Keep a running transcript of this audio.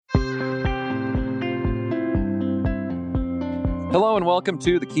Hello and welcome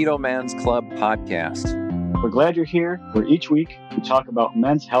to the Keto Man's Club podcast. We're glad you're here, where each week we talk about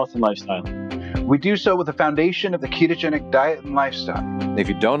men's health and lifestyle. We do so with the foundation of the ketogenic diet and lifestyle. If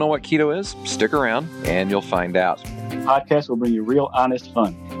you don't know what keto is, stick around and you'll find out. The podcast will bring you real, honest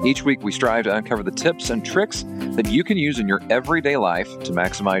fun. Each week we strive to uncover the tips and tricks that you can use in your everyday life to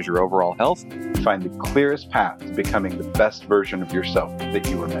maximize your overall health. Find the clearest path to becoming the best version of yourself that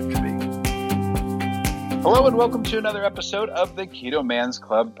you were meant to be. Hello and welcome to another episode of the Keto Man's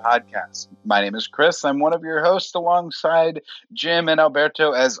Club podcast. My name is Chris. I'm one of your hosts alongside Jim and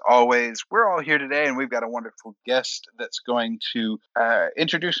Alberto. As always, we're all here today and we've got a wonderful guest that's going to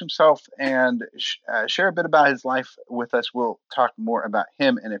introduce himself and share a bit about his life with us. We'll talk more about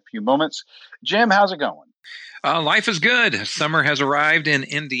him in a few moments. Jim, how's it going? Life is good. Summer has arrived in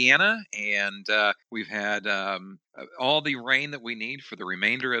Indiana, and we've had all the rain that we need for the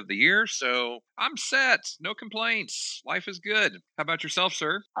remainder of the year. So I'm set. No complaints. Life is good. How about yourself,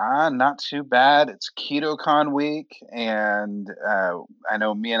 sir? Not too bad. It's KetoCon week, and I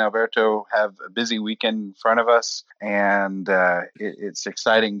know me and Alberto have a busy weekend in front of us, and it's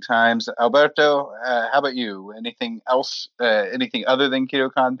exciting times. Alberto, how about you? Anything else? Anything other than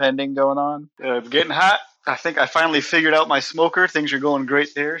KetoCon pending going on? It's getting hot. I think I finally figured out my smoker. Things are going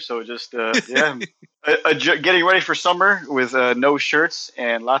great there. So just, getting ready for summer with no shirts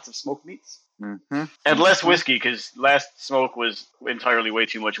and lots of smoked meats. Mm-hmm. And less whiskey, because last smoke was entirely way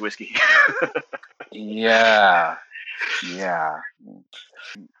too much whiskey. Yeah.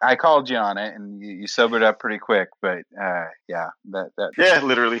 I called you on it, and you sobered up pretty quick. But yeah,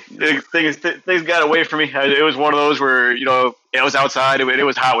 literally, things got away from me. It was one of those where it was outside, it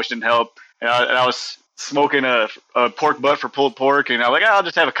was hot, which didn't help, and I was smoking a pork butt for pulled pork, and I was like, I'll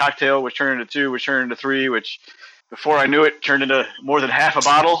just have a cocktail, which turned into 2, which turned into 3, which before I knew it turned into more than half a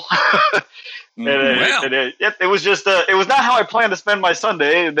bottle. It was just it was not how I planned to spend my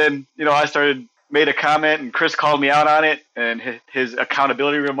Sunday. And then I made a comment, and Chris called me out on it, and his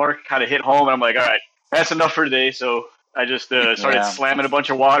accountability remark kind of hit home, and I'm like, all right, that's enough for today. So I just started slamming a bunch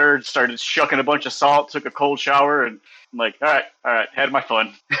of water, started shucking a bunch of salt, took a cold shower, and I'm like, all right, had my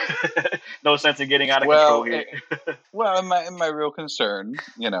fun. No sense in getting out of control here. My real concern,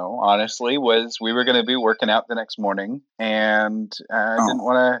 honestly, was we were going to be working out the next morning, and I didn't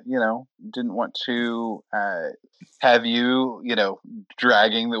want to have you,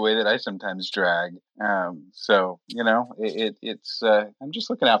 dragging the way that I sometimes drag. So it's I'm just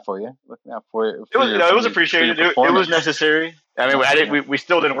looking out for you. It was appreciated. It was necessary. I mean, we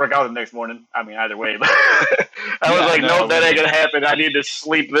still didn't work out the next morning. I mean, either way, but I was like, no, that ain't gonna happen. I need to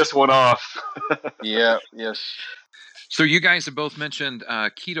sleep this one off. Yeah. Yes. So you guys have both mentioned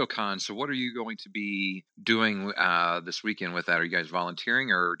KetoCon. So what are you going to be doing this weekend with that? Are you guys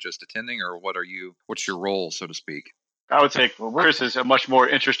volunteering or just attending, or what's your role, so to speak? I would say Chris has a much more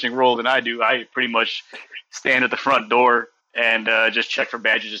interesting role than I do. I pretty much stand at the front door and just check for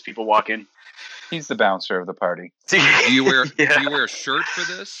badges as people walk in. He's the bouncer of the party. Do you wear a shirt for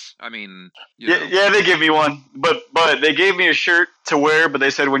this? I mean, yeah, they give me one, but they gave me a shirt to wear, but they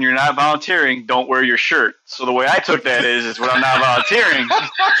said when you're not volunteering, don't wear your shirt. So the way I took that is when I'm not volunteering.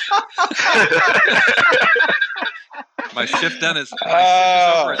 My shift done is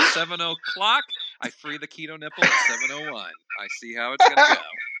over at 7:00. I free the keto nipple at 7:01. I see how it's gonna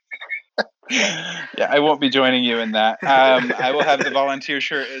go. Yeah, I won't be joining you in that. I will have the volunteer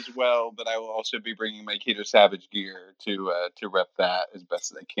shirt as well, but I will also be bringing my Keto Savage gear to rep that as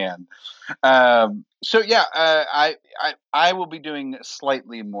best as I can. I will be doing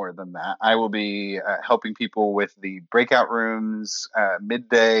slightly more than that. I will be helping people with the breakout rooms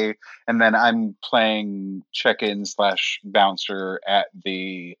midday, and then I'm playing check-in / bouncer at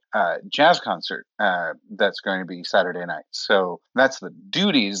the jazz concert that's going to be Saturday night. So that's the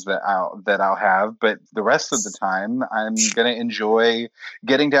duties that I'll have. But the rest of the time, I'm going to enjoy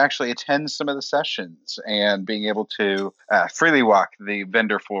getting to actually attend some of the sessions and being able to freely walk the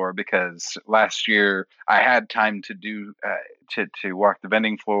vendor floor, because last year I had time to do to walk the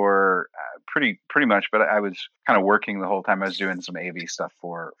vending floor pretty much, but I was kind of working the whole time. I was doing some AV stuff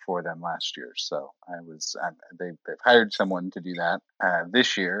for them last year, so they've hired someone to do that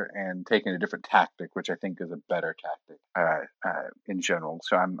this year and taken a different tactic, which I think is a better tactic in general.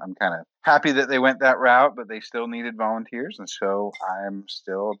 So I'm kind of happy that they went that route, but they still needed volunteers, and so I'm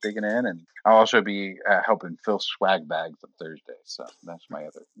still digging in. And I'll also be helping fill swag bags on Thursday, so that's my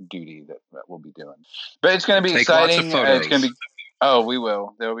other duty that we'll be doing. But it's going to be exciting. It's going to be Oh, we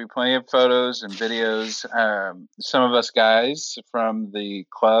will. There will be plenty of photos and videos. Some of us guys from the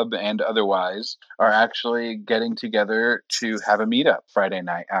club and otherwise are actually getting together to have a meetup Friday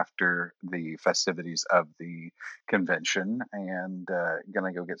night after the festivities of the convention, and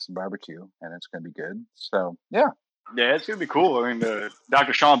gonna go get some barbecue, and it's gonna be good. So yeah. Yeah, it's gonna be cool. I mean,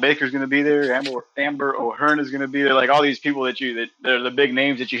 Dr. Sean Baker's gonna be there. Amber O'Hearn is gonna be there. Like all these people that they're the big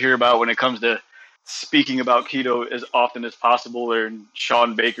names that you hear about when it comes to speaking about keto as often as possible. And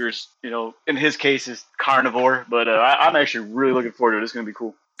Sean Baker's, in his case, is carnivore. But I'm actually really looking forward to it. It's gonna be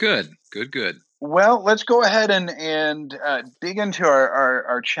cool. Good. Well, let's go ahead and dig into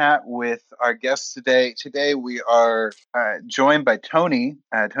our chat with our guests today. Today we are joined by Tony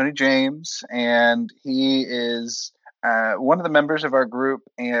James, and he is one of the members of our group,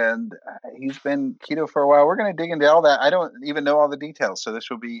 and he's been keto for a while. We're going to dig into all that. I don't even know all the details, so this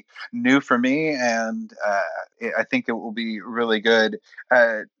will be new for me, and I think it will be really good.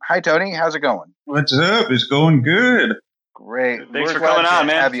 Hi, Tony. How's it going? What's up? It's going good. Great. Thanks for coming on,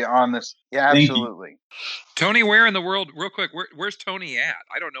 man. Have you on this? Yeah, absolutely. Tony, where in the world, real quick, where's Tony at?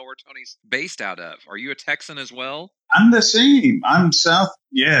 I don't know where Tony's based out of. Are you a Texan as well? I'm the same. I'm South.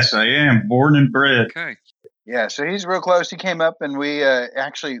 Yes, I am. Born and bred. Okay. Yeah, so he's real close. He came up, and we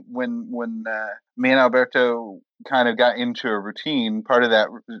actually, when me and Alberto kind of got into a routine, part of that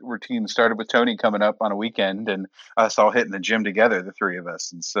routine started with Tony coming up on a weekend and us all hitting the gym together, the three of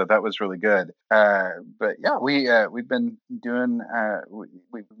us, and so that was really good. But yeah, we've been doing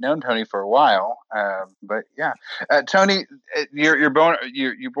we've known Tony for a while. But yeah, Tony, you're born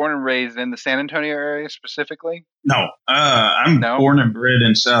and raised in the San Antonio area specifically? No, I'm born and bred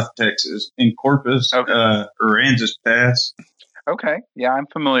in South Texas, in Corpus, Aransas Pass. Okay, yeah, I'm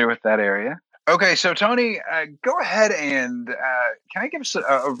familiar with that area. Okay, so Tony, go ahead and can I give us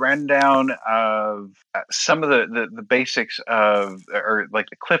a rundown of some of the basics of, or like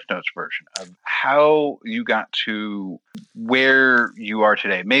the Cliff Notes version of how you got to where you are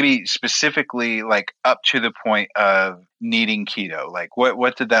today? Maybe specifically like up to the point of needing keto. Like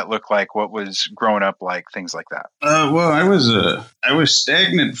what did that look like? What was growing up like? Things like that. Well, I was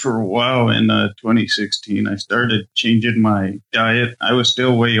stagnant for a while in 2016. I started changing my diet. I was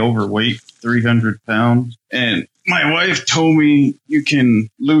still way overweight, 300 pounds. And my wife told me you can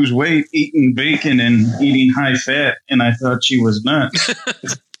lose weight eating bacon and eating high fat. And I thought she was nuts.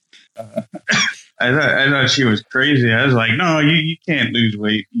 I thought she was crazy. I was like, no, you can't lose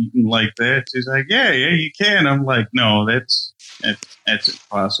weight eating like that. She's like, yeah, you can. I'm like, no, that's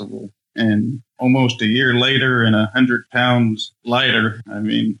impossible. And almost a year later and 100 pounds lighter. I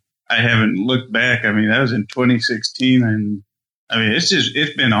mean, I haven't looked back. I mean, that was in 2016. And I mean,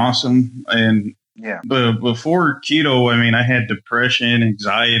 it's been awesome. And yeah, but before keto, I mean, I had depression,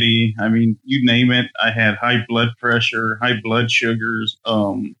 anxiety. I mean, you name it. I had high blood pressure, high blood sugars.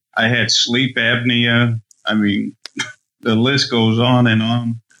 I had sleep apnea. I mean, the list goes on and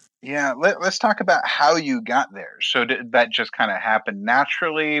on. Yeah, let's talk about how you got there. So did that just kind of happen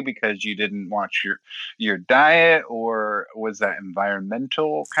naturally because you didn't watch your diet, or was that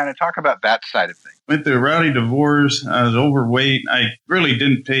environmental? Kind of talk about that side of things. Went through a rowdy divorce. I was overweight. I really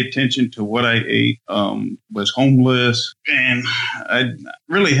didn't pay attention to what I ate. Was homeless, and I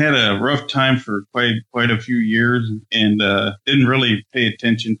really had a rough time for quite a few years, and didn't really pay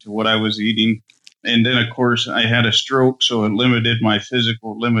attention to what I was eating. And then, of course, I had a stroke, so it limited my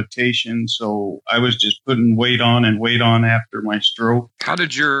physical limitations. So I was just putting weight on after my stroke. How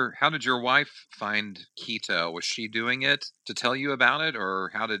did your wife find keto? Was she doing it to tell you about it, or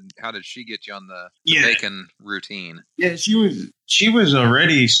how did she get you on the bacon routine? Yeah, she was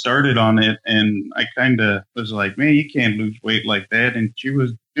already started on it, and I kind of was like, man, you can't lose weight like that. And she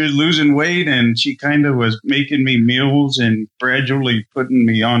was losing weight, and she kind of was making me meals and gradually putting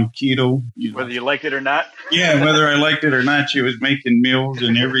me on keto. Whether you liked it or not? Yeah, whether I liked it or not, she was making meals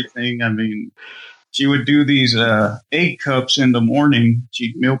and everything. I mean, she would do these egg cups in the morning.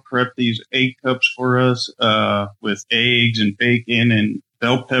 She'd meal prep these egg cups for us with eggs and bacon and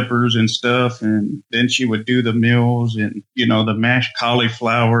bell peppers and stuff. And then she would do the meals and, the mashed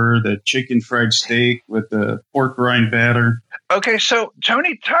cauliflower, the chicken fried steak with the pork rind batter. Okay, so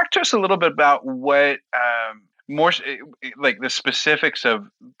Tony, talk to us a little bit about what more like the specifics of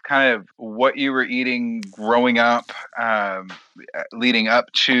kind of what you were eating growing up, leading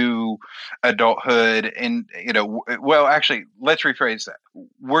up to adulthood, and well, actually, let's rephrase that.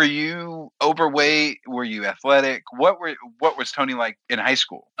 Were you overweight? Were you athletic? What was Tony like in high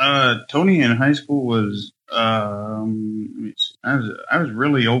school? Tony in high school was. I was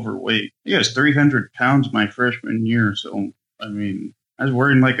really overweight. He was 300 pounds my freshman year, so I mean, I was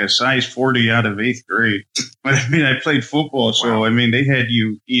wearing like a size 40 out of 8th grade. But I mean, I played football, so Wow. I mean, they had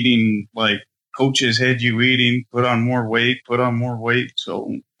you eating like coaches had you eating, put on more weight.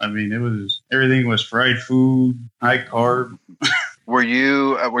 So I mean, everything was fried food, high carb. Were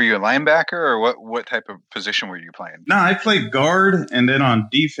you a linebacker, or what type of position were you playing? No, I played guard, and then on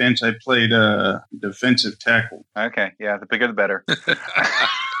defense, I played defensive tackle. Okay, yeah, the bigger the better.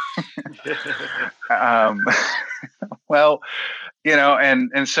 um, well,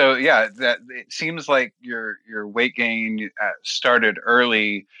 and so yeah, that it seems like your weight gain started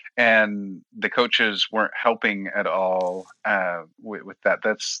early, and the coaches weren't helping at all with that.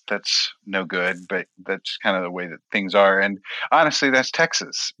 That's no good, but that's kind of the way that things are. And honestly, that's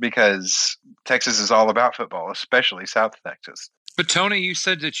Texas, because Texas is all about football, especially South Texas. But Tony, you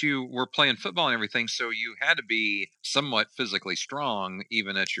said that you were playing football and everything, so you had to be somewhat physically strong,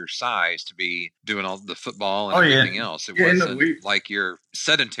 even at your size, to be doing all the football and everything else. It wasn't like you're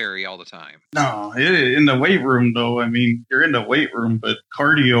sedentary all the time. No, in the weight room, though, I mean, you're in the weight room, but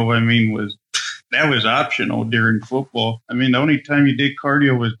cardio, I mean, was optional during football. I mean, the only time you did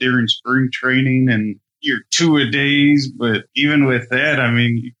cardio was during spring training and your 2-a-days, but even with that, I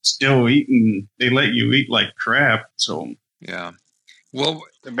mean, you're still eating. They let you eat like crap, so... Yeah. Well,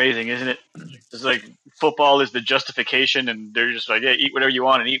 amazing, isn't it? It's like football is the justification, and they're just like, yeah, eat whatever you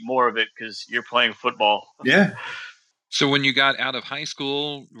want and eat more of it because you're playing football. Yeah. So when you got out of high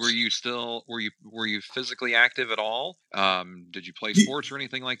school, were you physically active at all? Did you play sports or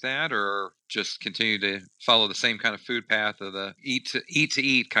anything like that, or just continue to follow the same kind of food path of the eat to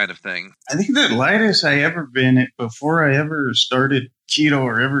eat kind of thing? I think the lightest I ever been at before I ever started keto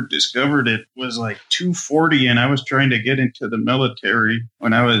or ever discovered it was like 240, and I was trying to get into the military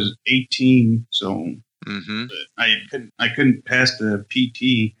when I was 18. So. Mm-hmm. I couldn't pass the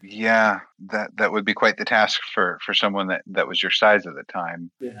PT. Yeah, that would be quite the task for someone that was your size at the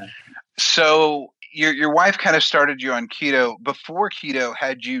time. Yeah. So your wife kind of started you on keto. Before keto,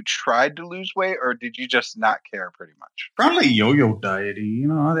 had you tried to lose weight, or did you just not care pretty much? Probably yo-yo dieting.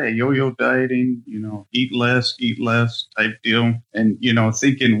 That yo-yo dieting, eat less type deal. And,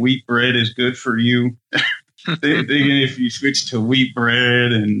 thinking wheat bread is good for you. Thinking if you switch to wheat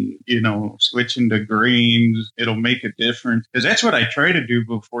bread and, switching to grains, it'll make a difference. Because that's what I tried to do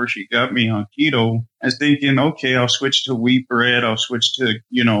before she got me on keto. I was thinking, okay, I'll switch to wheat bread. I'll switch to,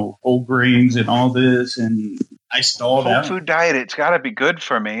 whole grains and all this. And I stalled out. Whole food diet, it's got to be good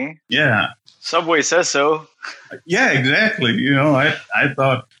for me. Yeah. Subway says so. Yeah, exactly. I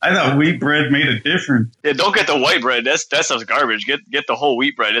thought wheat bread made a difference. Yeah, don't get the white bread. That stuff's garbage. Get the whole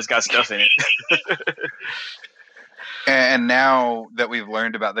wheat bread. It's got stuff in it. And now that we've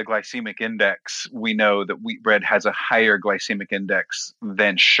learned about the glycemic index, we know that wheat bread has a higher glycemic index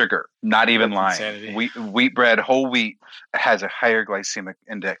than sugar. Not even lying. Wheat bread, whole wheat, has a higher glycemic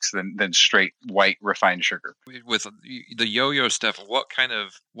index than straight white refined sugar. With the yo-yo stuff, what kind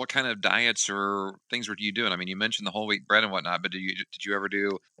of diets or things were you doing? I mean, you mentioned the whole wheat bread and whatnot, but did you ever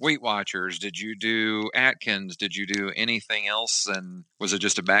do Weight Watchers? Did you do Atkins? Did you do anything else? And was it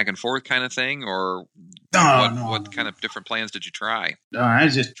just a back and forth kind of thing, or what kind of different plans did you try? No, I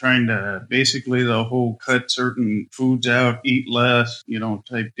was just trying to basically the whole cut certain foods out, eat less,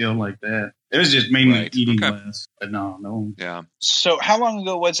 type deal like that. It was just mainly eating less, but no. Yeah. So how long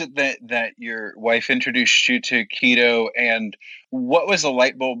ago was it that your wife introduced you to keto, and what was the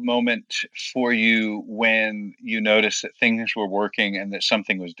light bulb moment for you when you noticed that things were working and that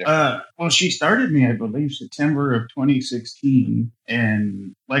something was different? Well, she started me, I believe, September of 2016.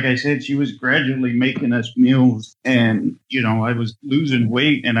 And like I said, she was gradually making us meals, and, I was losing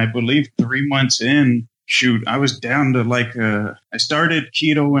weight, and I believe 3 months in, I was down to I started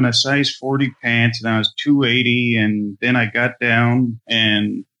keto in a size 40 pants, and I was 280, and then I got down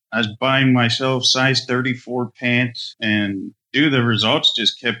and I was buying myself size 34 pants, and the results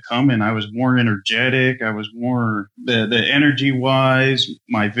just kept coming. I was more energetic. I was more, the energy wise,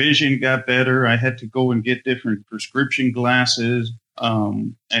 my vision got better. I had to go and get different prescription glasses.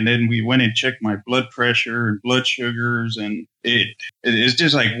 And then we went and checked my blood pressure and blood sugars, and it's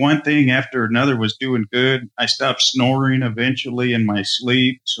just like one thing after another was doing good. I stopped snoring eventually in my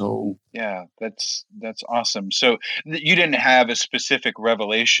sleep. So yeah, that's awesome. So you didn't have a specific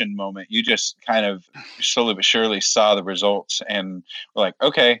revelation moment. You just kind of slowly but surely saw the results and were like,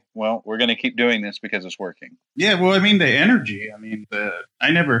 okay, well, we're going to keep doing this because it's working. Yeah, well, I mean, the energy. I mean,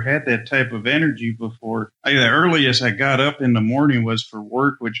 I never had that type of energy before. The earliest I got up in the morning was for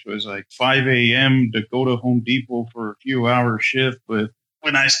work, which was like 5 a.m. to go to Home Depot for a few hour shift. But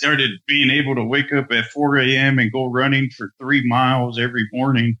when I started being able to wake up at 4 a.m. and go running for 3 miles every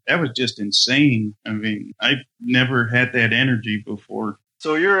morning, that was just insane. I mean, I never had that energy before.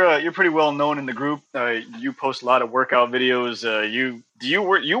 So you're pretty well known in the group. You post a lot of workout videos.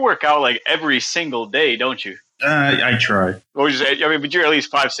 You work out like every single day, don't you? I try. But you're at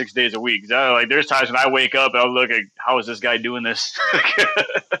least 5-6 days a week. Like there's times when I wake up and I'll look at how is this guy doing this.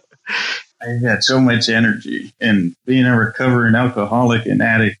 I had so much energy, and being a recovering alcoholic and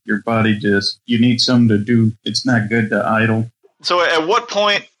addict, your body you need something to do. It's not good to idle. So at what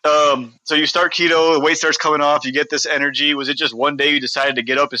point, so you start keto, the weight starts coming off, you get this energy. Was it just one day you decided to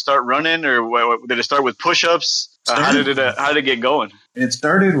get up and start running, or did it start with push-ups? How did it get going? It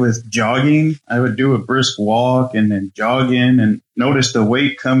started with jogging. I would do a brisk walk and then jogging and noticed the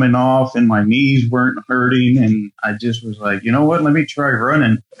weight coming off and my knees weren't hurting. And I just was like, you know what, let me try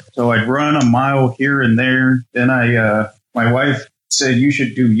running. So I'd run a mile here and there. Then my wife said you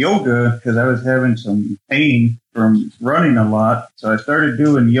should do yoga because I was having some pain from running a lot. So I started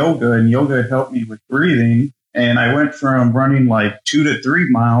doing yoga, and yoga helped me with breathing. And I went from running like 2 to 3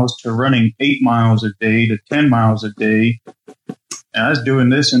 miles to running 8 miles a day to 10 miles a day. And I was doing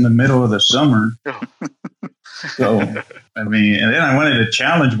this in the middle of the summer. So, I mean, and then I wanted to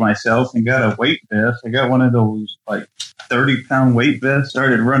challenge myself and got a weight vest. I got one of those like 30-pound weight vests.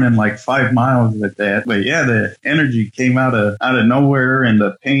 Started running like 5 miles with that. But yeah, the energy came out of nowhere, and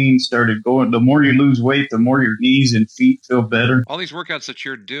the pain started going. The more you lose weight, the more your knees and feet feel better. All these workouts that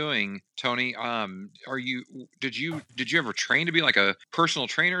you're doing, Tony, did you ever train to be like a personal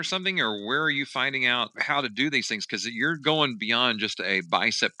trainer or something, or where are you finding out how to do these things? Because you're going beyond just a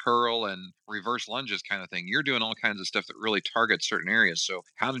bicep curl and reverse lunges kind of thing. You're doing all kinds of stuff that really targets certain areas. So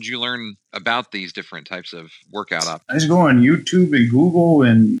how did you learn about these different types of workout options? I just go on YouTube and Google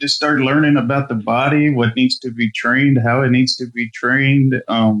and just start learning about the body, what needs to be trained, how it needs to be trained,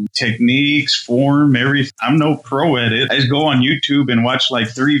 techniques, form, everything. I'm no pro at it. I just go on YouTube and watch like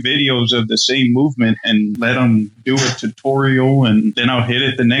 3 videos of the same movement and let them do a tutorial, and then I'll hit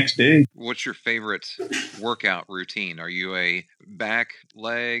it the next day. What's your favorite workout routine? Are you a back,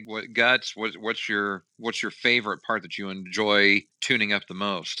 leg, guts? What's your favorite part that you enjoy tuning up the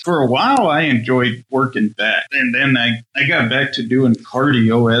most? For a while, I enjoyed working back, and then I got back to doing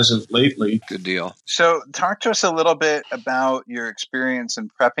cardio as of lately. Good deal. So talk to us a little bit about your experience in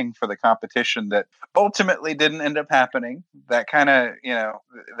prepping for the competition that ultimately didn't end up happening. That kind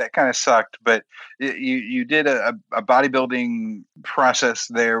of sucked, but you did a bodybuilding process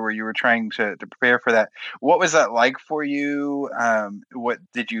there where you were trying to prepare for that. What was that like for you? What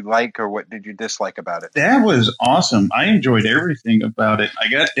did you like or what did you dislike about it? That was awesome. I enjoyed everything about it. I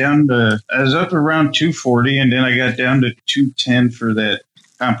was up around 240, and then I got down to 210 for that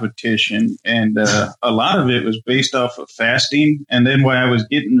competition, and a lot of it was based off of fasting. And then when I was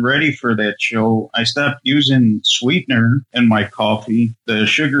getting ready for that show, I stopped using sweetener in my coffee, the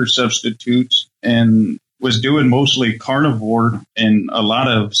sugar substitutes, and was doing mostly carnivore and a lot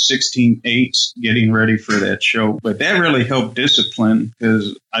of 16/8 getting ready for that show. But that really helped discipline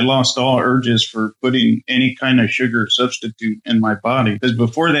because I lost all urges for putting any kind of sugar substitute in my body. Because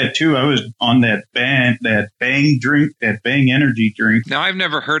before that, too, I was on that Bang energy drink. Now, I've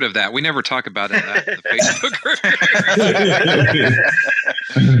never heard of that. We never talk about it in the Facebook group.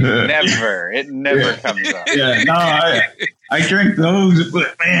 Never. It never comes up. Yeah, no, I drink those,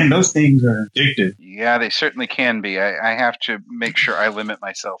 but man, those things are addictive. Yeah, they certainly can be. I have to make sure I limit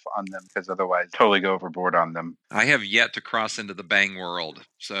myself on them because otherwise I totally go overboard on them. I have yet to cross into the Bang world,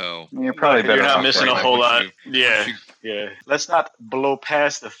 so you're probably better. You're not missing a whole lot. Yeah. Let's not blow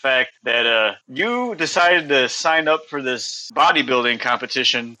past the fact that you decided to sign up for this bodybuilding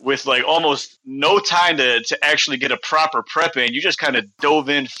competition with like almost no time to actually get a proper prep in. You just kind of dove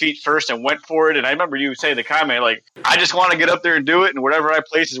in feet first and went for it. And I remember you saying the comment like, "I just want to get up there and do it, and wherever I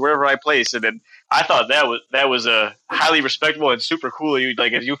place is wherever I place." And then I thought that was a highly respectable and super cool. You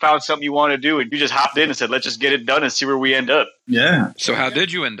like if you found something you want to do and you just hopped in and said, "Let's just get it done and see where we end up." Yeah. So how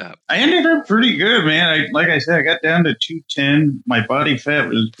did you end up? I ended up pretty good, man. Like I said, I got down to 210. My body fat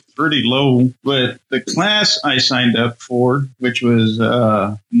was pretty low, but the class I signed up for, which was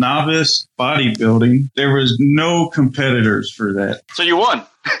novice bodybuilding, there was no competitors for that. So you won.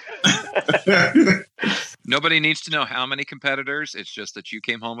 Nobody needs to know how many competitors. It's just that you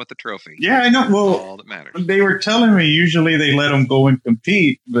came home with the trophy. Yeah, I know. Well, all that matters. They were telling me usually they let them go and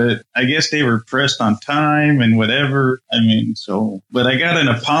compete, but I guess they were pressed on time and whatever. I mean, but I got an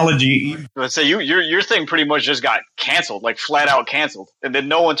apology. Let's say your thing pretty much just got canceled, like flat out canceled, and then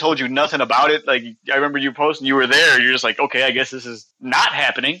no one told you nothing about it. Like I remember you posting, you were there. You're just like, okay, I guess this is not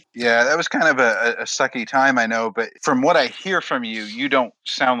happening. Yeah, that was kind of a sucky time, I know. But from what I hear from you, you don't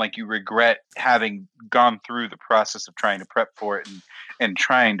sound like you regret having gone through the process of trying to prep for it and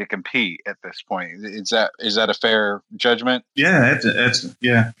trying to compete at this point. Is that a fair judgment? Yeah, that's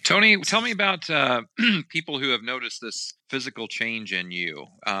yeah. Tony, tell me about people who have noticed this physical change in you.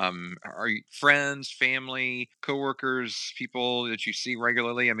 Are you friends, family, coworkers, people that you see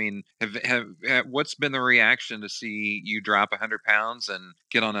regularly? I mean, have what's been the reaction to see you drop 100 pounds and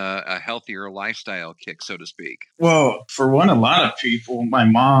get on a healthier lifestyle kick, so to speak? Well, for one, a lot of people, my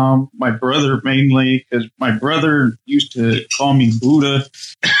mom, my brother mainly, because my brother used to call me Buddha.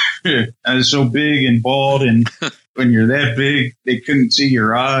 I was so big and bald, and when you're that big, they couldn't see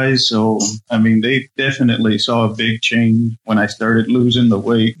your eyes. So, I mean, they definitely saw a big change when I started losing the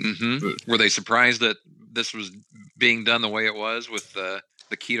weight. Mm-hmm. Were they surprised that this was being done the way it was with the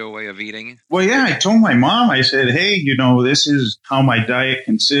keto way of eating? Well, yeah, I told my mom, I said, hey, this is how my diet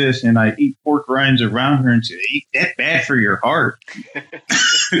consists. And I eat pork rinds around her and said, eat that bad for your heart.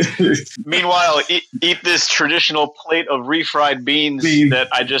 Meanwhile, eat this traditional plate of refried beans that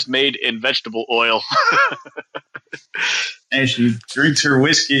I just made in vegetable oil. And she drinks her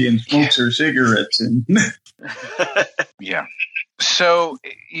whiskey and smokes her cigarettes. And yeah. So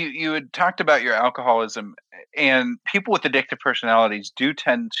you had talked about your alcoholism, and people with addictive personalities do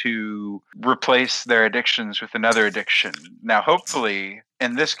tend to replace their addictions with another addiction. Now, hopefully,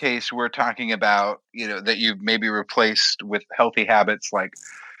 in this case, we're talking about, that you've maybe replaced with healthy habits like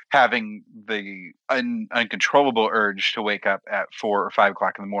having the uncontrollable urge to wake up at 4 or 5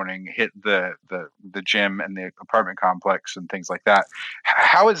 o'clock in the morning, hit the gym and the apartment complex and things like that.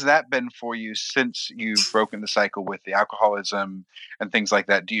 How has that been for you since you've broken the cycle with the alcoholism and things like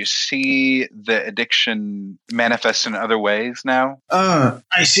that? Do you see the addiction manifest in other ways now?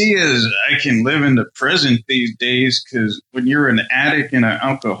 I see as I can live in the present these days, because when you're an addict and an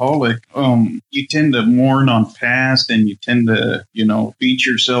alcoholic, you tend to mourn on past and you tend to, beat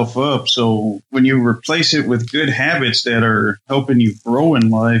yourself up. So when you replace it with good habits that are helping you grow in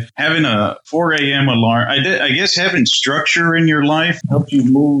life, having a 4 a.m. alarm, I guess having structure in your life helps you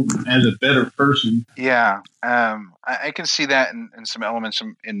move as a better person. Yeah. I can see that in some elements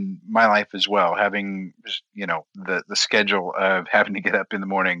in my life as well. Having, the schedule of having to get up in the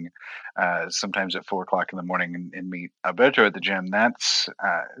morning, sometimes at 4 o'clock in the morning and meet Alberto at the gym. That's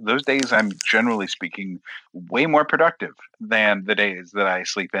those days I'm generally speaking way more productive than the days that I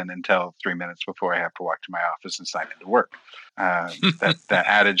sleep in until 3 minutes before I have to walk to my office and sign into work. That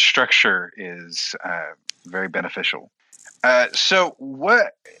added structure is very beneficial. So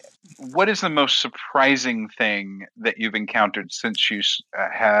what is the most surprising thing that you've encountered since you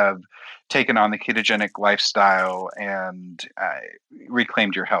have taken on the ketogenic lifestyle and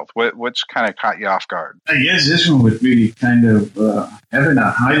reclaimed your health? What's kind of caught you off guard? I guess this one would be kind of having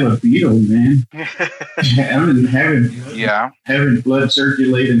a high libido, man. having blood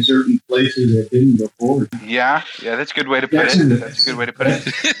circulate in certain places that didn't before. Yeah, that's a good way to put it. That's a good way to put it.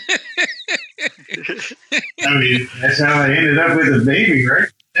 I mean, that's how I ended up with a baby, right?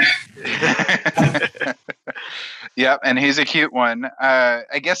 Yep, and he's a cute one.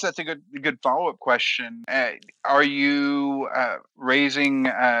 I guess that's a good follow-up question. Are you raising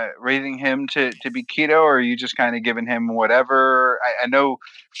him to be keto, or are you just kind of giving him whatever? I know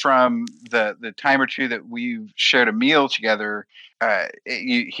from the time or two that we've shared a meal together,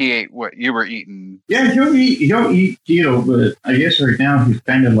 he ate what you were eating. Yeah, he'll eat keto, but I guess right now he's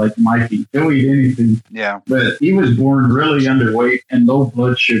kind of like Mikey. He'll eat anything. Yeah. But he was born really underweight and low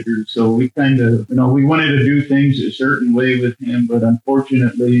blood sugar, so we kind of, we wanted to do things a certain way with him, but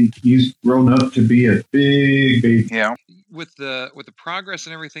unfortunately he's grown up to be a big baby. Yeah. With the progress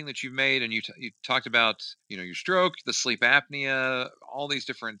and everything that you've made, and you talked about your stroke, the sleep apnea, all these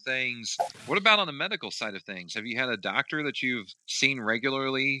different things. What about on the medical side of things? Have you had a doctor that you've seen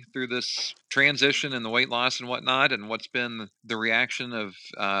regularly through this transition and the weight loss and whatnot? And what's been the reaction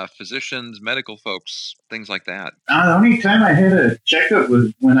of physicians, medical folks, things like that? The only time I had a checkup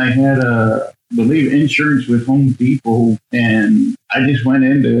was when I had believe insurance with Home Depot, and I just went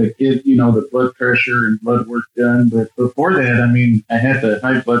in to get, the blood pressure and blood work done. But before that, I had the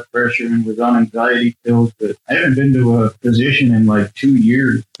high blood pressure and was on anxiety pills, but I haven't been to a physician in like 2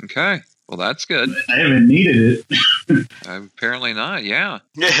 years. Okay. Well, that's good. I haven't needed it. Apparently not. Yeah.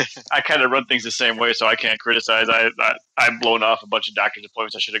 I kind of run things the same way, so I can't criticize. I've blown off a bunch of doctor's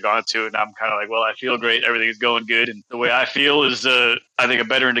appointments I should have gone to, and I'm kind of like, well, I feel great. Everything's going good. And the way I feel is, I think, a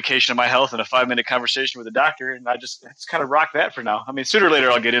better indication of my health than a 5-minute conversation with a doctor. And I just kind of rock that for now. I mean, sooner or later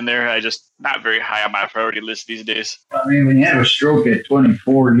I'll get in there. I just not very high on my priority list these days. I mean, when you have a stroke at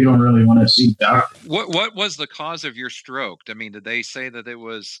 24, you don't really want to see doctors. What was the cause of your stroke? I mean, did they say that it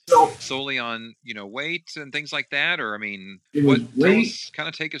was solely on, weight and things like that? Or, I mean, kind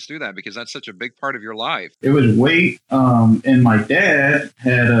of take us through that, because that's such a big part of your life. It was weight. And my dad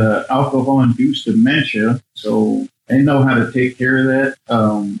had alcohol-induced dementia, so I didn't know how to take care of that.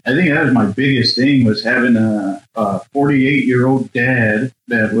 I think that was my biggest thing, was having a 48-year-old dad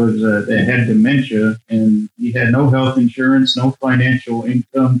that had dementia, and he had no health insurance, no financial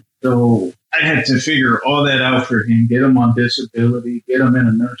income. So I had to figure all that out for him, get him on disability, get him in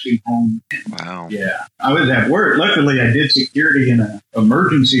a nursing home. Wow. Yeah. I was at work. Luckily, I did security in an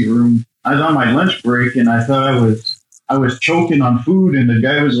emergency room. I was on my lunch break, and I thought I was choking on food, and the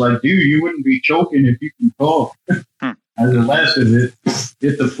guy was like, dude, you wouldn't be choking if you can talk. As the last of it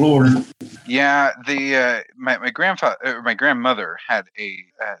hit the floor. Yeah, my grandmother had a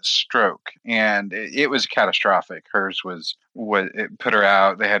stroke, and it was catastrophic. Hers was what it put her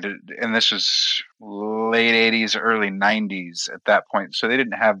out. They had to, and this was late 80s, early 90s at that point, so they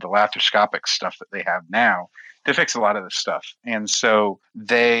didn't have the laparoscopic stuff that they have now to fix a lot of this stuff. And so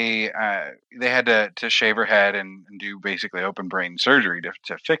they had to shave her head and do basically open brain surgery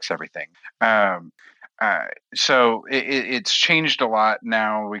to fix everything. So it's changed a lot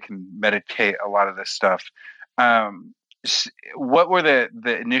now. We can medicate a lot of this stuff. What were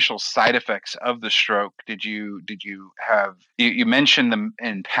the initial side effects of the stroke? Did you have, you mentioned them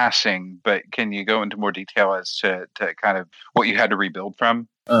in passing, but can you go into more detail as to kind of what you had to rebuild from?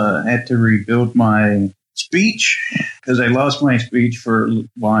 I had to rebuild my speech because I lost my speech for a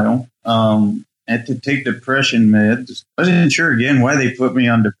while. I had to take depression meds. I wasn't sure again why they put me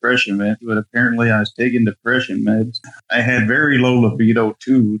on depression meds, but apparently I was taking depression meds. I had very low libido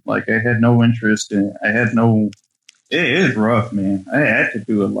too. Like I had no interest in it. It is rough, man. I had to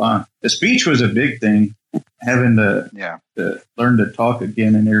do a lot. The speech was a big thing, having to learn to talk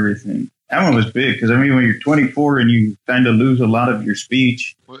again and everything. That one was big because, I mean, when you're 24 and you kind of lose a lot of your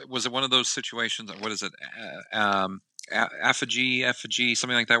speech. Was it one of those situations, what is it, effigy,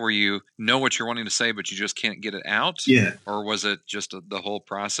 something like that, where you know what you're wanting to say, but you just can't get it out? Yeah. Or was it just the whole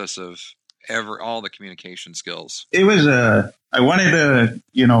process of all the communication skills? It was, I wanted to,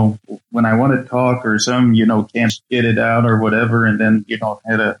 when I want to talk or can't get it out or whatever. And then,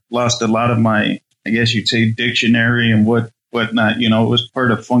 lost a lot of my, I guess you'd say, dictionary and whatnot, it was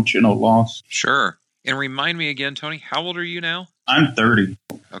part of functional loss. Sure. And remind me again, Tony, how old are you now? I'm 30.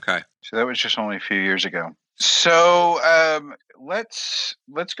 Okay. So that was just only a few years ago. So let's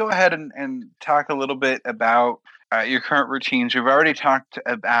go ahead and talk a little bit about your current routines. We've already talked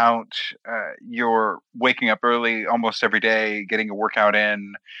about your waking up early almost every day, getting a workout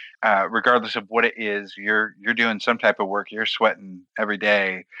in, regardless of what it is. You're doing some type of work. You're sweating every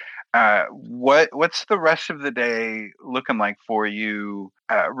day. What's the rest of the day looking like for you,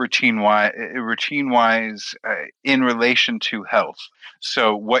 routine wise, in relation to health?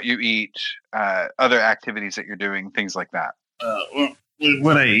 So what you eat, other activities that you're doing, things like that.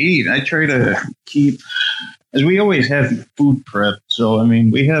 What I eat, I try to keep, as we always have food prep. So, I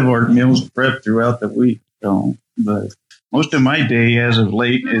mean, we have our meals prepped throughout the week. So, but most of my day as of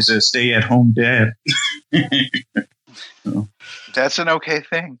late is a stay-at-home dad. So. That's an okay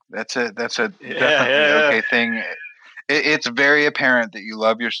thing. That's a definitely okay thing. It's very apparent that you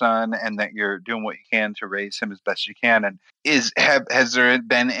love your son and that you're doing what you can to raise him as best you can. And has there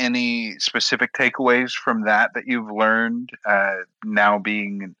been any specific takeaways from that you've learned now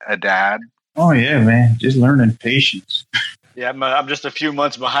being a dad? Oh yeah, man, just learning patience. Yeah, I'm just a few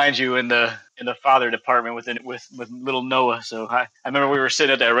months behind you in the father department with little Noah. So I remember we were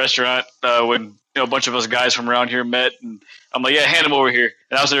sitting at that restaurant when a bunch of us guys from around here met, and I'm like, yeah, hand him over here.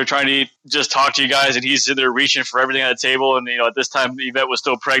 And I was there trying to just talk to you guys, and he's sitting there reaching for everything on the table. And at this time, Yvette was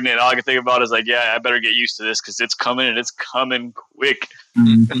still pregnant. And all I could think about is like, yeah, I better get used to this because it's coming and it's coming quick.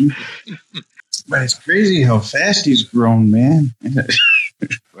 Mm-hmm. But it's crazy how fast he's grown, man.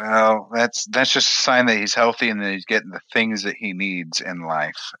 Well, that's just a sign that he's healthy and that he's getting the things that he needs in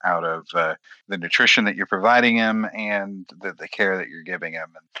life out of the nutrition that you're providing him and the care that you're giving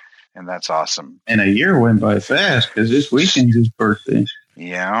him. And that's awesome. And a year went by fast because this weekend's his birthday.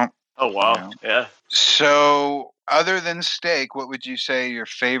 Yeah. Oh, wow. Yeah. So other than steak, what would you say your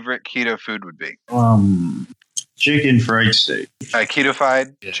favorite keto food would be? chicken fried steak.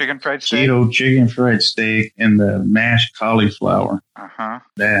 Keto-fied chicken fried steak? Keto chicken fried steak and the mashed cauliflower. Uh-huh.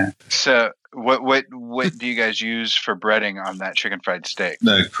 Yeah. So what do you guys use for breading on that chicken fried steak?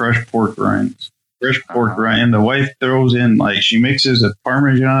 The crushed pork rinds. Crushed pork rind. The wife throws in, like, she mixes a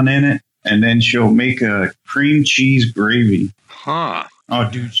Parmesan in it, and then she'll make a cream cheese gravy. Huh. Oh,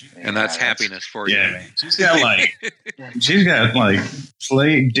 dude. And that's happiness for you. Yeah. She's got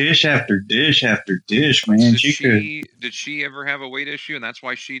like dish after dish after dish, man. Did she ever have a weight issue, and that's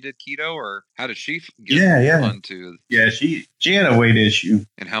why she did keto, or how did she get onto? Yeah, she had a weight issue.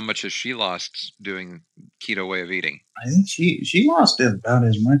 And how much has she lost doing keto way of eating? I think she lost about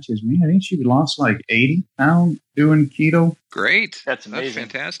as much as me. I think she lost like 80 pounds doing keto. Great, that's amazing.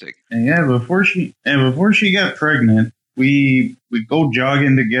 That's fantastic. And before she got pregnant, we go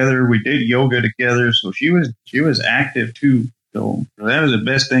jogging together. We did yoga together, so she was active too. So that was the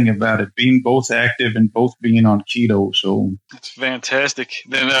best thing about it, being both active and both being on keto. So that's fantastic.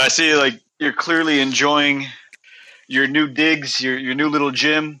 Then I see like you're clearly enjoying your new digs, your new little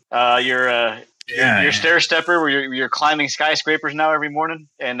gym, your stair stepper where you're climbing skyscrapers now every morning.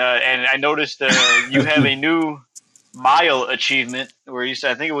 And I noticed you have a new mile achievement where you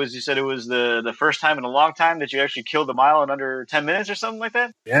said it was the first time in a long time that you actually killed a mile in under 10 minutes or something like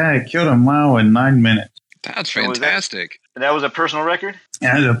that. Yeah, I killed a mile in 9 minutes. That's fantastic. That was a personal record?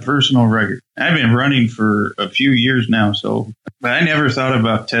 Yeah, it was a personal record. I've been running for a few years now, but I never thought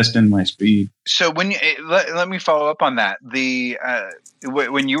about testing my speed. So when let me follow up on that.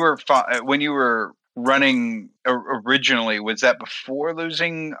 When you were running originally, was that before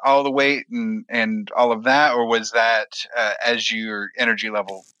losing all the weight and all of that, or was that as your energy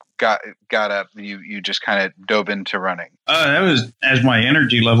level got up, you just kind of dove into running? That was as my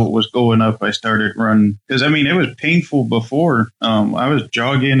energy level was going up. I started running because it was painful before. I was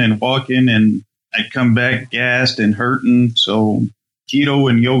jogging and walking, and I'd come back gassed and hurting. So keto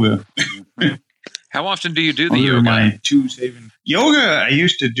and yoga. How often do you do the yoga? My 2 saving yoga. I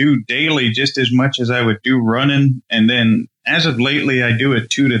used to do daily just as much as I would do running, and then as of lately, I do it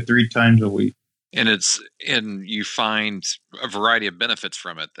 2 to 3 times a week. And you find a variety of benefits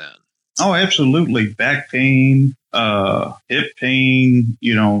from it then. Oh, absolutely. Back pain, hip pain,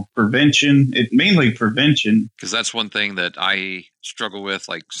 prevention. Mainly prevention. Because that's one thing that I struggle with,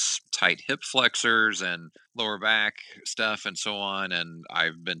 like tight hip flexors and lower back stuff and so on. And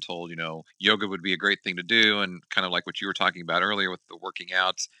I've been told, yoga would be a great thing to do. And kind of like what you were talking about earlier with the working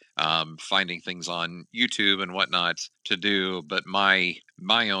out, finding things on YouTube and whatnot to do. But my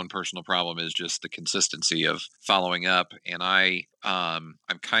own personal problem is just the consistency of following up. And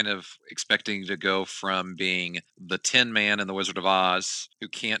I'm kind of expecting to go from being the Tin Man in The Wizard of Oz who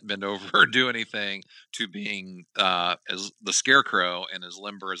can't bend over or do anything to being as the Scarecrow and as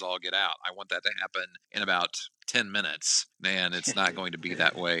limber as all get out. I want that to happen in about 10 minutes, and it's not going to be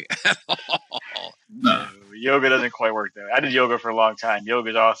that way at all. No, yoga doesn't quite work that way. I did yoga for a long time.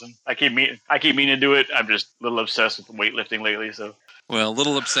 Yoga's awesome. I keep meaning to do it. I'm just a little obsessed with weightlifting lately, so. Well, a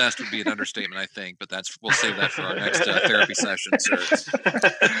little obsessed would be an understatement, I think, but we'll save that for our next therapy session, sir.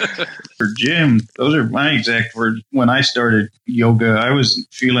 For Jim, those are my exact words. When I started yoga, I was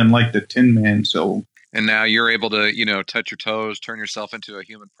feeling like the Tin Man, so. And now you're able to, touch your toes, turn yourself into a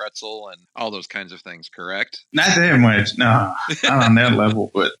human pretzel, and all those kinds of things, correct? Not that much, no. Not on that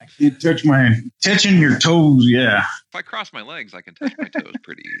level, but I can't touching your toes, yeah. If I cross my legs, I can touch my toes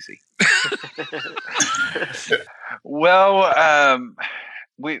pretty easy. Well,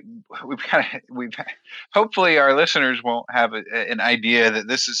 we've hopefully our listeners won't have an idea that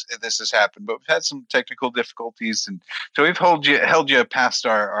this has happened, but we've had some technical difficulties, and so we've held you past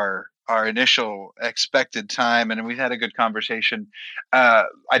our initial expected time, and we've had a good conversation. I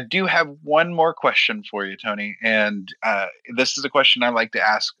do have one more question for you, Tony, and this is a question I like to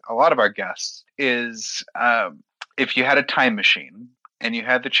ask a lot of our guests, is if you had a time machine and you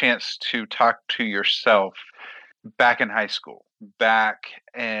had the chance to talk to yourself back in high school, back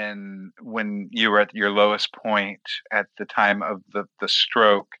and when you were at your lowest point at the time of the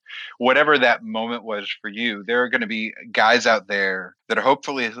stroke, whatever that moment was for you, there are going to be guys out there that are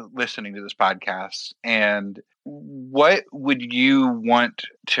hopefully listening to this podcast. And what would you want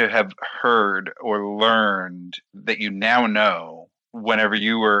to have heard or learned that you now know whenever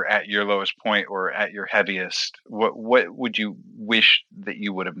you were at your lowest point or at your heaviest? What would you wish that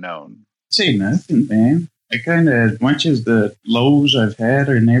you would have known? Say nothing, man. I kind of, as much as the lows I've had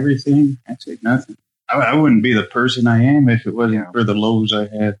and everything, I'd say nothing. I wouldn't be the person I am if it wasn't for the lows I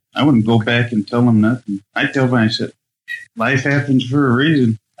had. I wouldn't go back and tell them nothing. I'd tell myself, life happens for a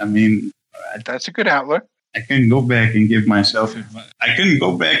reason. That's a good outlook. I couldn't go back and give myself advice.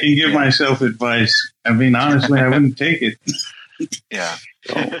 I mean, honestly, I wouldn't take it. Yeah.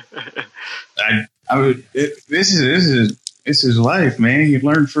 So, this is life, man. You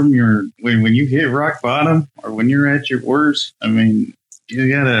learn from when you hit rock bottom or when you're at your worst. I mean,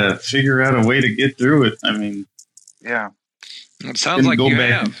 you gotta figure out a way to get through it. I mean, yeah. It sounds like you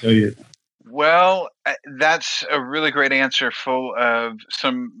have. And tell you. Well, that's a really great answer, full of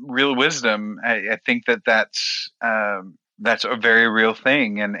some real wisdom. I think that's a very real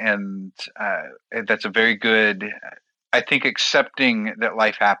thing, and that's a very good. I think accepting that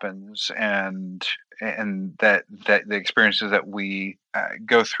life happens and that the experiences that we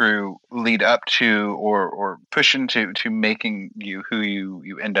go through lead up to or push into making you who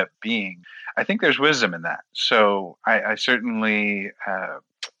you end up being. I think there's wisdom in that. So I certainly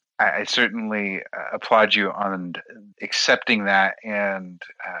applaud you on accepting that and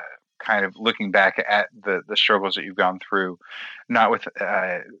kind of looking back at the struggles that you've gone through, not with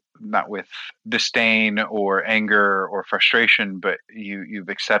disdain or anger or frustration, but you've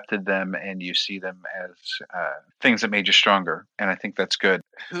accepted them and you see them as things that made you stronger. And I think that's good.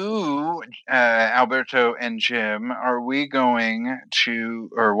 Who, Alberto and Jim, are we going to,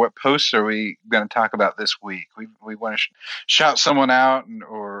 or what posts are we going to talk about this week? We want to shout someone out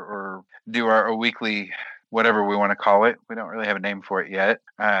or do our weekly, whatever we want to call it. We don't really have a name for it yet.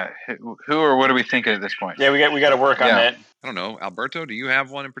 Who or what are we thinking at this point? Yeah, we got to work on that. I don't know. Alberto, do you have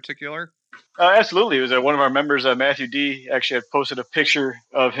one in particular? Absolutely. It was one of our members, Matthew D, actually had posted a picture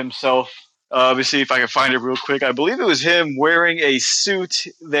of himself. Let me see if I can find it real quick. I believe it was him wearing a suit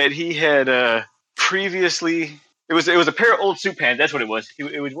that he had previously. It was a pair of old suit pants. That's what it was. He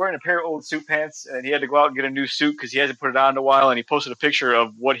was wearing a pair of old suit pants, and he had to go out and get a new suit because he hasn't put it on in a while. And he posted a picture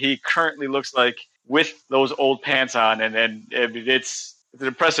of what he currently looks like with those old pants on, and it's an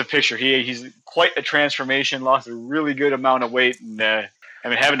impressive picture. He's quite a transformation. Lost a really good amount of weight, and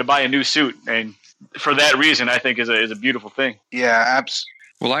having to buy a new suit, and for that reason, I think is a beautiful thing. Yeah, absolutely.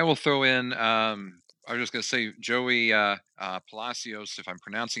 Well, I will throw in. I was just going to say Joey Palacios, if I'm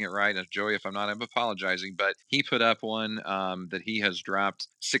pronouncing it right. And Joey, if I'm not, I'm apologizing. But he put up one that he has dropped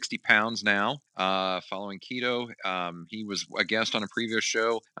 60 pounds now following keto. He was a guest on a previous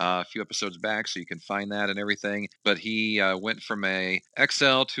show a few episodes back, so you can find that and everything. But he went from a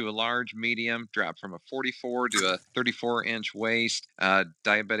XL to a large medium, dropped from a 44 to a 34-inch waist.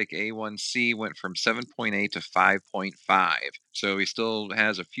 Diabetic A1C went from 7.8 to 5.5. So he still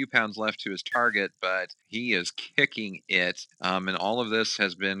has a few pounds left to his target, but he is kicking it. And all of this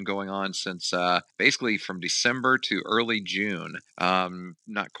has been going on since basically from December to early June.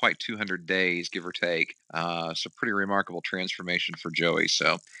 Not quite 200 days, give or take. So pretty remarkable transformation for Joey.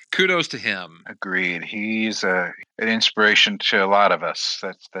 So kudos to him. Agreed. He's an inspiration to a lot of us.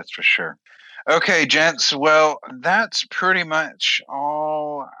 That's for sure. Okay, gents. Well, that's pretty much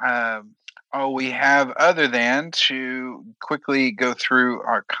all we have, other than to quickly go through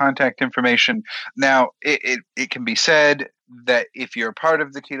our contact information. Now, it can be said that if you're a part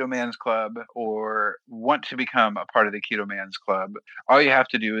of the Keto Man's Club or want to become a part of the Keto Man's Club, all you have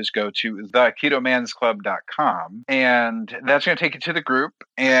to do is go to theketomansclub.com, and that's going to take you to the group,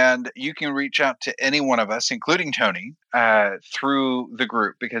 and you can reach out to any one of us, including Tony, through the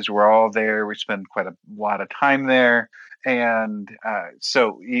group, because we're all there. We spend quite a lot of time there. And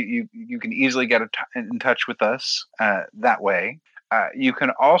so you can easily get in touch with us that way. You can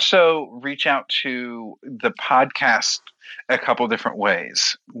also reach out to the podcast a couple different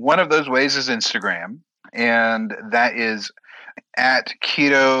ways. One of those ways is Instagram, and that is at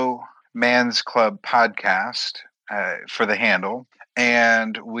Keto Man's Club Podcast for the handle.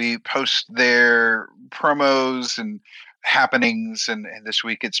 And we post their promos and happenings, and this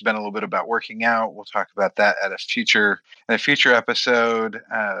week it's been a little bit about working out. We'll talk about that at a future episode.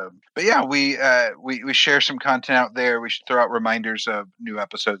 But yeah, we share some content out there. We should throw out reminders of new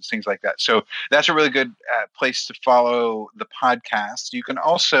episodes, things like that. So that's a really good place to follow the podcast. You can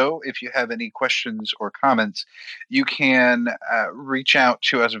also, if you have any questions or comments, you can reach out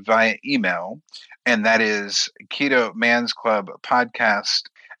to us via email, and that is Keto Man's Club Podcast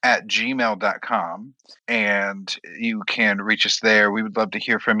 @gmail.com, and you can reach us there. We would love to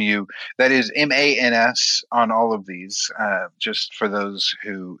hear from you. That is MANS on all of these, just for those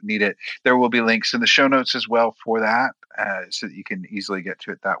who need it. There will be links in the show notes as well for that, so that you can easily get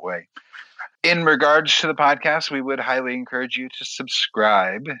to it that way. In regards to the podcast, we would highly encourage you to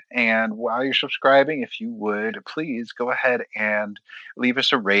subscribe. And while you're subscribing, if you would, please go ahead and leave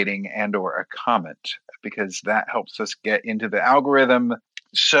us a rating and or a comment, because that helps us get into the algorithm.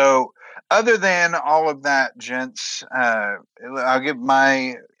 So other than all of that, gents, I'll give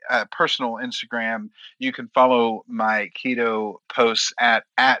my personal Instagram, you can follow my keto posts at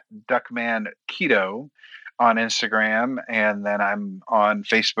DuckmanKeto on Instagram, and then I'm on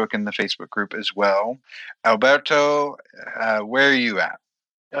Facebook in the Facebook group as well. Alberto, where are you at?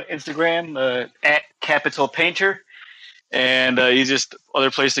 Instagram at Capital Painter, and easiest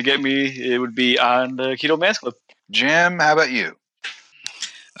other place to get me, it would be on the Keto Man's Club. Jim, how about you?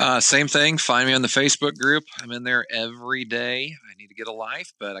 Same thing. Find me on the Facebook group. I'm in there every day. I need to get a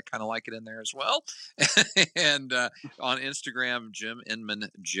life, but I kind of like it in there as well. And on Instagram, Jim Inman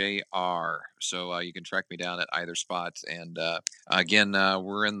JR. So you can track me down at either spot. And again,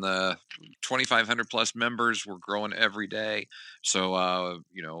 we're in the 2,500 plus members. We're growing every day. So,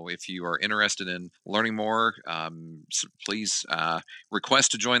 if you are interested in learning more, please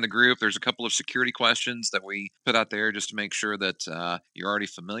request to join the group. There's a couple of security questions that we put out there just to make sure that you're already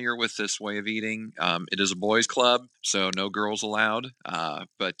familiar with this way of eating. It is a boys club, so no girls allowed,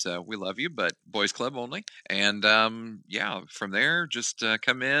 but we love you, but boys club only. And from there, just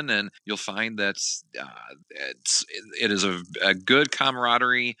come in and you'll find that it is a good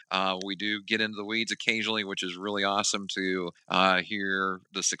camaraderie. We do get into the weeds occasionally, which is really awesome to hear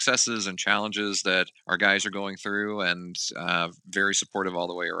the successes and challenges that our guys are going through, and very supportive all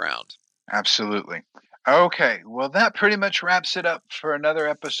the way around. Absolutely. Okay, well, that pretty much wraps it up for another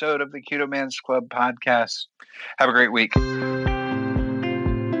episode of the Keto Man's Club podcast. Have a great week.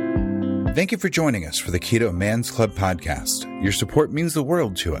 Thank you for joining us for the Keto Man's Club podcast. Your support means the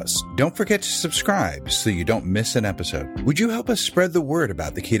world to us. Don't forget to subscribe so you don't miss an episode. Would you help us spread the word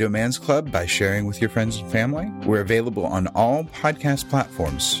about the Keto Man's Club by sharing with your friends and family? We're available on all podcast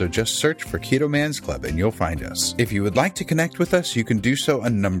platforms, so just search for Keto Man's Club and you'll find us. If you would like to connect with us, you can do so a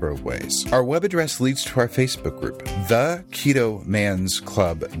number of ways. Our web address leads to our Facebook group,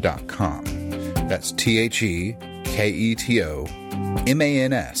 theketomansclub.com. That's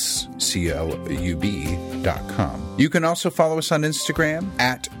TheKetoMansClub.com. You can also follow us on Instagram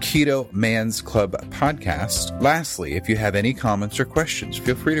at Keto Man's Club Podcast. Lastly, if you have any comments or questions,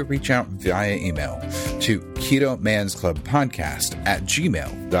 feel free to reach out via email to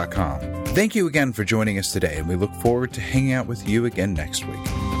KetoMansClubPodcast@gmail.com. Thank you again for joining us today, and we look forward to hanging out with you again next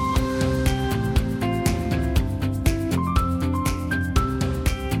week.